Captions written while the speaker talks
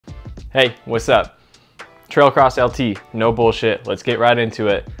Hey, what's up? Trailcross LT, no bullshit. Let's get right into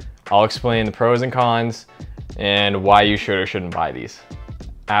it. I'll explain the pros and cons and why you should or shouldn't buy these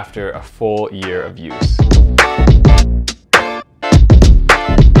after a full year of use.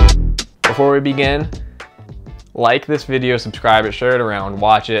 Before we begin, like this video, subscribe it, share it around,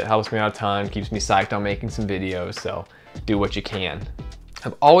 watch it, helps me out a ton, keeps me psyched on making some videos, so do what you can.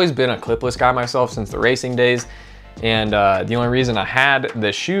 I've always been a clipless guy myself since the racing days, and the only reason I had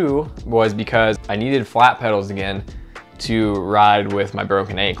this shoe was because I needed flat pedals again to ride with my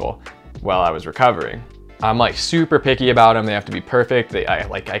broken ankle while I was recovering. I'm like super picky about them. They have to be perfect.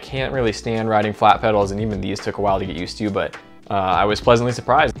 I can't really stand riding flat pedals, and even these took a while to get used to, but I was pleasantly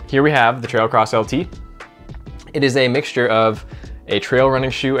surprised. Here we have the Trailcross LT. It is a mixture of a trail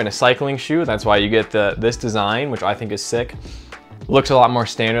running shoe and a cycling shoe. That's why you get this design, which I think is sick. Looks a lot more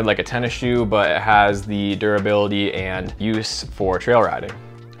standard like a tennis shoe, but it has the durability and use for trail riding.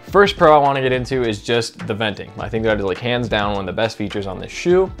 First pro I want to get into is just the venting. I think that is like hands down one of the best features on this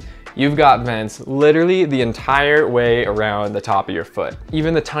shoe. You've got vents literally the entire way around the top of your foot.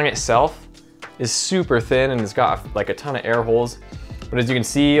 Even the tongue itself is super thin and it's got like a ton of air holes. But as you can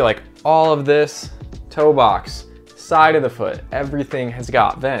see, like all of this, toe box, side of the foot, everything has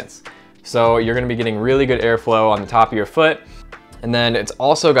got vents. So you're gonna be getting really good airflow on the top of your foot. And then it's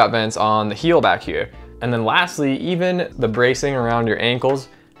also got vents on the heel back here. And then lastly, even the bracing around your ankles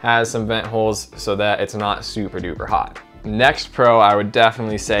has some vent holes so that it's not super duper hot. Next pro I would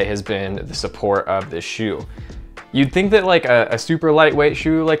definitely say has been the support of this shoe. You'd think that like a super lightweight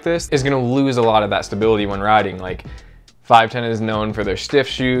shoe like this is gonna lose a lot of that stability when riding. Like Five Ten is known for their stiff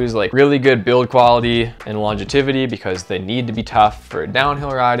shoes, like really good build quality and longevity because they need to be tough for downhill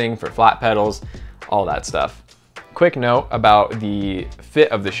riding, for flat pedals, all that stuff. Quick note about the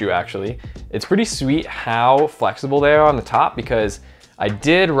fit of the shoe actually. It's pretty sweet how flexible they are on the top because I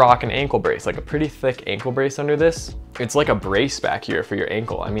did rock an ankle brace, like a pretty thick ankle brace under this. It's like a brace back here for your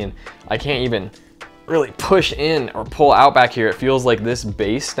ankle. I mean, I can't even really push in or pull out back here. It feels like this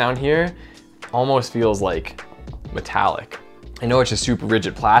base down here almost feels like metallic. I know it's just super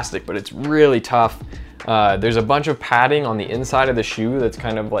rigid plastic, but it's really tough. There's a bunch of padding on the inside of the shoe that's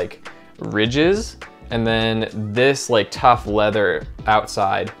kind of like ridges. And then this like tough leather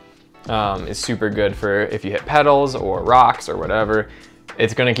outside is super good for if you hit pedals or rocks or whatever.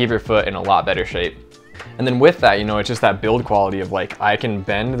 It's gonna keep your foot in a lot better shape. And then with that, you know, it's just that build quality of like, I can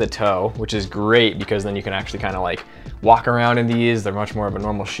bend the toe, which is great because then you can actually kind of like walk around in these. They're much more of a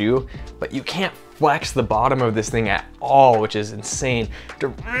normal shoe, but you can't flex the bottom of this thing at all, which is insane to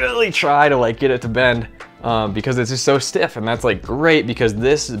really try to like get it to bend because it's just so stiff. And that's like great because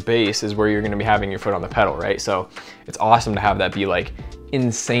this base is where you're gonna be having your foot on the pedal, right? So it's awesome to have that be like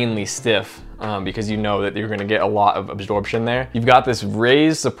insanely stiff because you know that you're gonna get a lot of absorption there. You've got this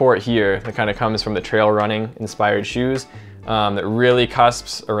raised support here that kind of comes from the trail running inspired shoes that really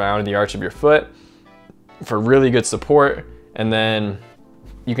cusps around the arch of your foot for really good support. And then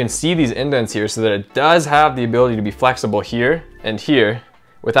you can see these indents here so that it does have the ability to be flexible here and here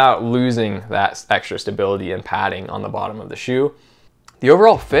without losing that extra stability and padding on the bottom of the shoe. The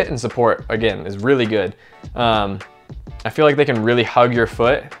overall fit and support, again, is really good. I feel like they can really hug your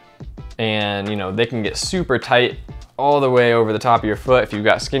foot and you know, they can get super tight all the way over the top of your foot if you've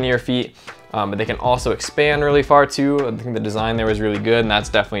got skinnier feet, but they can also expand really far too. I think the design there was really good and that's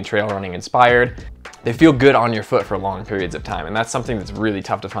definitely trail running inspired. They feel good on your foot for long periods of time, and that's something that's really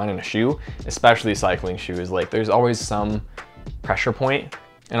tough to find in a shoe, especially cycling shoes. Like there's always some pressure point,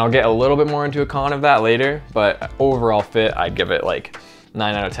 and I'll get a little bit more into a con of that later, but overall fit, I'd give it like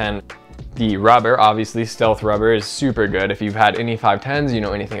 9 out of 10. The rubber, obviously stealth rubber is super good. If you've had any 510s, you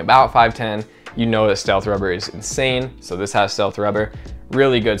know anything about 510, you know that stealth rubber is insane. So this has stealth rubber,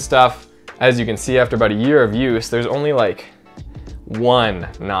 really good stuff. As you can see, after about a year of use, there's only like one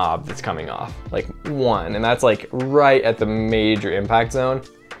knob that's coming off, like one, and that's like right at the major impact zone.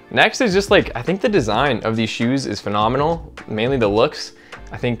 Next is just like, I think the design of these shoes is phenomenal, mainly the looks.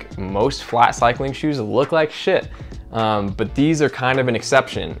 I think most flat cycling shoes look like shit, but these are kind of an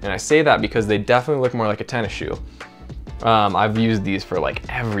exception. And I say that because they definitely look more like a tennis shoe. I've used these for like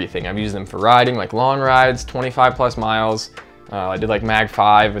everything. I've used them for riding, like long rides, 25 plus miles. I did like Mag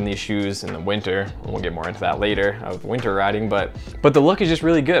 5 in these shoes in the winter. We'll get more into that later of winter riding, but the look is just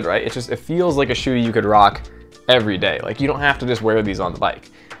really good, right? It feels like a shoe you could rock every day. Like you don't have to just wear these on the bike.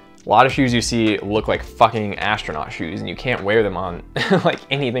 A lot of shoes you see look like fucking astronaut shoes and you can't wear them on like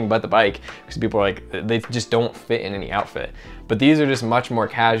anything but the bike because people are like, they just don't fit in any outfit. But these are just much more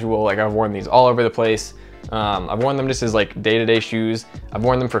casual. Like I've worn these all over the place. I've worn them just as like day-to-day shoes. I've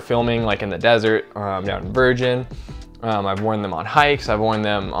worn them for filming like in the desert down in Virgin. I've worn them on hikes, I've worn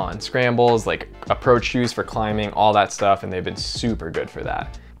them on scrambles, like approach shoes for climbing, all that stuff, and they've been super good for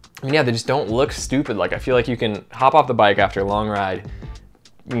that. I mean, yeah, they just don't look stupid. Like, I feel like you can hop off the bike after a long ride,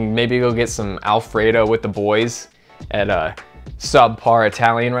 maybe go get some Alfredo with the boys at a subpar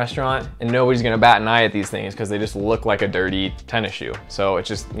Italian restaurant, and nobody's gonna bat an eye at these things because they just look like a dirty tennis shoe. So it's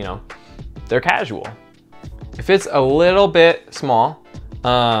just, you know, they're casual. If it's a little bit small,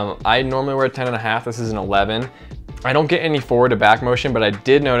 I normally wear a 10.5, this is an 11. I don't get any forward to back motion, but I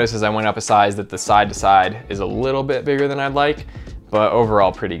did notice as I went up a size that the side to side is a little bit bigger than I'd like, but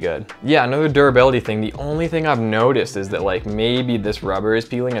overall pretty good. Yeah, another durability thing, the only thing I've noticed is that like maybe this rubber is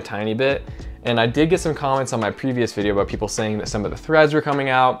peeling a tiny bit. And I did get some comments on my previous video about people saying that some of the threads were coming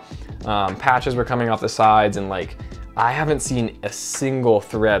out, patches were coming off the sides, and like, I haven't seen a single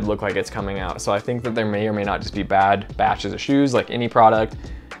thread look like it's coming out. So I think that there may or may not just be bad batches of shoes, like any product.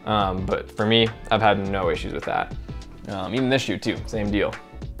 But for me, I've had no issues with that. Even this shoe too, same deal.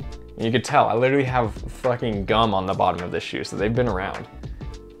 You could tell, I literally have fucking gum on the bottom of this shoe, so they've been around.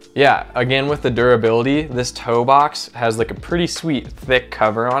 Yeah, again with the durability, this toe box has like a pretty sweet thick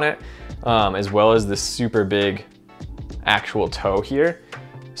cover on it, as well as this super big actual toe here.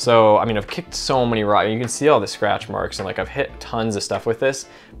 So, I mean, I've kicked so many rocks, you can see all the scratch marks, and like I've hit tons of stuff with this,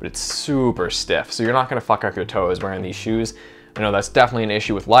 but it's super stiff. So you're not gonna fuck up your toes wearing these shoes. I know that's definitely an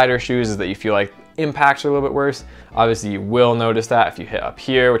issue with lighter shoes, is that you feel like impacts are a little bit worse. Obviously you will notice that if you hit up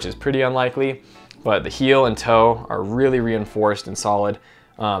here, which is pretty unlikely, but the heel and toe are really reinforced and solid.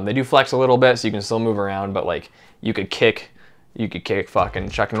 They do flex a little bit, so you can still move around, but like you could kick fucking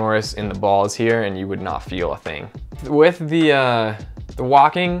Chuck Norris in the balls here and you would not feel a thing. With the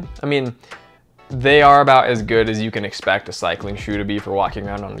walking, I mean, they are about as good as you can expect a cycling shoe to be for walking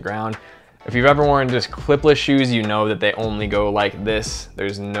around on the ground. If you've ever worn just clipless shoes, you know that they only go like this.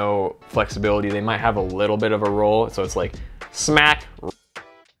 There's no flexibility. They might have a little bit of a roll, so it's like smack.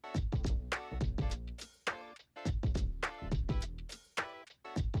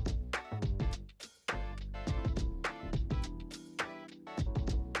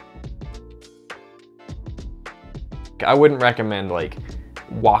 I wouldn't recommend like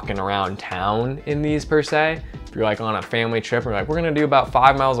walking around town in these per se. If you're like on a family trip and you're like, we're gonna do about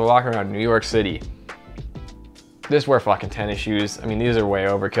 5 miles of walking around New York City, just wear fucking tennis shoes. I mean, these are way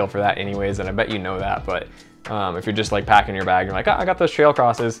overkill for that anyways, and I bet you know that, but if you're just like packing your bag, you're like, oh, I got those trail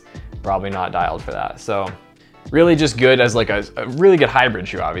crosses, probably not dialed for that. So really just good as like a really good hybrid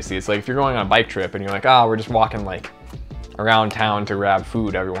shoe, obviously. It's like if you're going on a bike trip and you're like, oh, we're just walking like around town to grab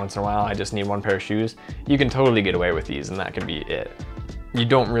food every once in a while, I just need one pair of shoes, you can totally get away with these and that can be it. You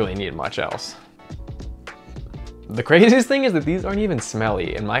don't really need much else. The craziest thing is that these aren't even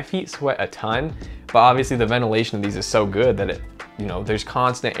smelly, and my feet sweat a ton, but obviously the ventilation of these is so good that it, you know, there's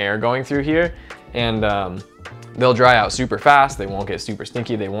constant air going through here, and they'll dry out super fast, they won't get super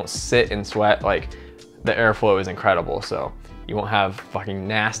stinky, they won't sit and sweat, like the airflow is incredible, so you won't have fucking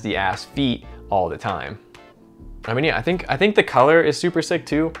nasty ass feet all the time. I mean, yeah, I think the color is super sick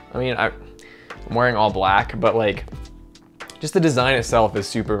too. I mean, I'm wearing all black, but like, just the design itself is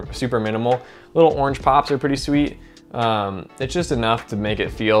super minimal. Little orange pops are pretty sweet. It's just enough to make it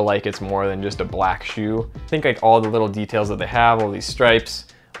feel like it's more than just a black shoe. I think like all the little details that they have, all these stripes,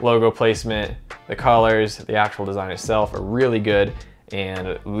 logo placement, the colors, the actual design itself are really good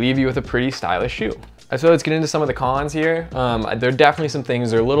and leave you with a pretty stylish shoe. So let's get into some of the cons here. There are definitely some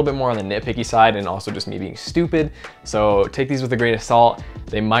things that are a little bit more on the nitpicky side and also just me being stupid. So take these with a grain of salt.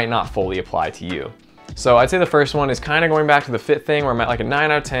 They might not fully apply to you. So I'd say the first one is kind of going back to the fit thing where I'm at like a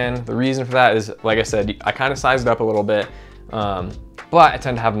 9 out of 10. The reason for that is, like I said, I kind of sized it up a little bit, but I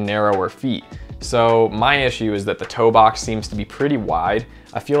tend to have narrower feet. So my issue is that the toe box seems to be pretty wide.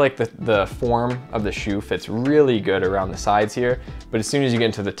 I feel like the form of the shoe fits really good around the sides here, but as soon as you get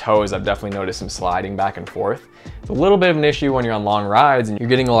into the toes, I've definitely noticed some sliding back and forth. It's a little bit of an issue when you're on long rides and you're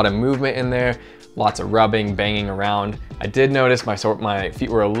getting a lot of movement in there, lots of rubbing, banging around. I did notice my feet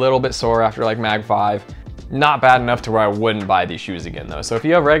were a little bit sore after like Mag 5. Not bad enough to where I wouldn't buy these shoes again though. So if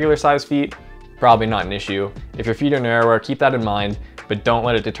you have regular size feet, probably not an issue. If your feet are narrower, keep that in mind, but don't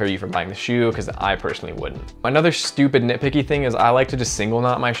let it deter you from buying the shoe, because I personally wouldn't. Another stupid nitpicky thing is I like to just single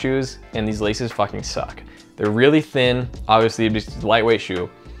knot my shoes, and these laces fucking suck. They're really thin, obviously just a lightweight shoe,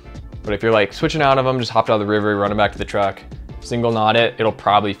 but if you're like switching out of them, just hop out of the river, run them back to the truck, single knot it, it'll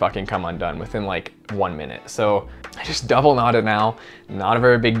probably fucking come undone within like 1 minute. So I just double knot it now. Not a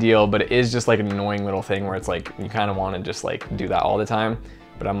very big deal, but it is just like an annoying little thing where it's like, you kind of want to just like do that all the time.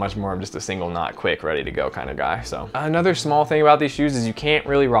 But I'm much more of just a single knot, quick, ready to go kind of guy. So another small thing about these shoes is you can't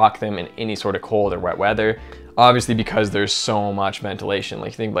really rock them in any sort of cold or wet weather. Obviously because there's so much ventilation.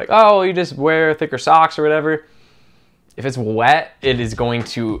 Like you think like, oh, you just wear thicker socks or whatever. If it's wet, it is going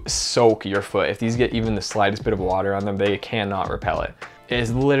to soak your foot. If these get even the slightest bit of water on them, they cannot repel it. It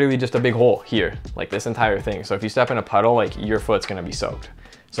is literally just a big hole here, like this entire thing. So if you step in a puddle, like your foot's gonna be soaked.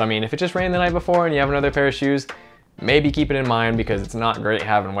 So I mean, if it just rained the night before and you have another pair of shoes, maybe keep it in mind because it's not great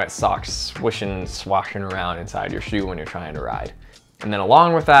having wet socks swashing around inside your shoe when you're trying to ride. And then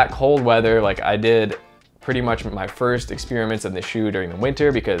along with that, cold weather, like I did pretty much my first experiments in the shoe during the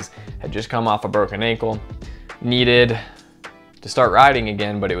winter because I had just come off a broken ankle. Needed to start riding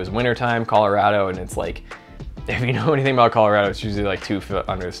again, but it was wintertime, Colorado, and it's like, if you know anything about Colorado, it's usually like 2 feet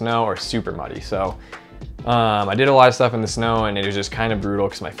under the snow or super muddy. So I did a lot of stuff in the snow and it was just kind of brutal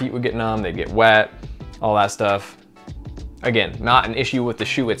because my feet would get numb, they'd get wet, all that stuff. Again, not an issue with the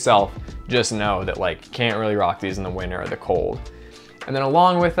shoe itself, just know that like you can't really rock these in the winter or the cold. And then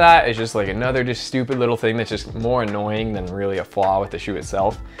along with that is just like another just stupid little thing that's just more annoying than really a flaw with the shoe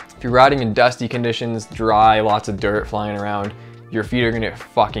itself. If you're riding in dusty conditions, dry, lots of dirt flying around, your feet are gonna get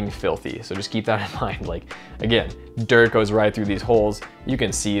fucking filthy. So just keep that in mind. Like again, dirt goes right through these holes. You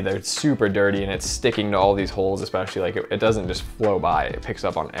can see they're super dirty and it's sticking to all these holes, especially like it doesn't just flow by, it picks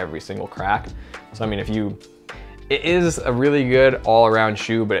up on every single crack. So I mean, it is a really good all around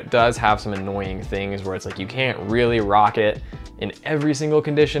shoe, but it does have some annoying things where it's like you can't really rock it in every single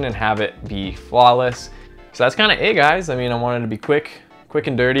condition and have it be flawless. So that's kind of it, guys. I mean, I wanted to be quick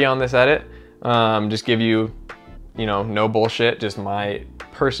and dirty on this edit. Just give you, no bullshit, just my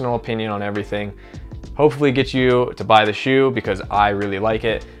personal opinion on everything. Hopefully get you to buy the shoe because I really like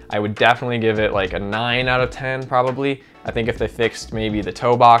it. I would definitely give it like a 9 out of 10 probably. I think if they fixed maybe the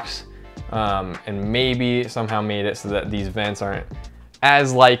toe box and maybe somehow made it so that these vents aren't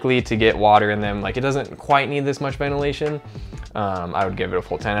as likely to get water in them, like it doesn't quite need this much ventilation, I would give it a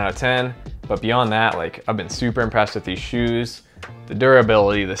full 10 out of 10. But beyond that, like I've been super impressed with these shoes. The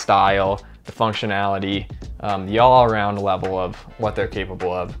durability, the style, the functionality, the all-around level of what they're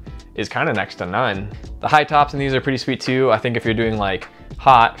capable of is kind of next to none. The high tops in these are pretty sweet too. I think if you're doing like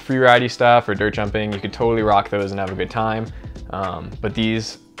hot free-ridey stuff or dirt jumping, you could totally rock those and have a good time. But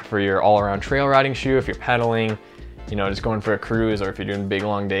these, for your all-around trail riding shoe, if you're pedaling, just going for a cruise, or if you're doing big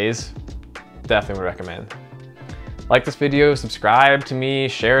long days, definitely would recommend. Like this video, subscribe to me,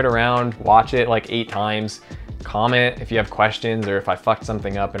 share it around, watch it like 8 times, comment if you have questions or if I fucked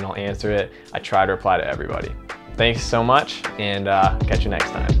something up and I'll answer it. I try to reply to everybody. Thanks so much and catch you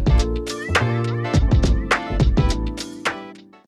next time.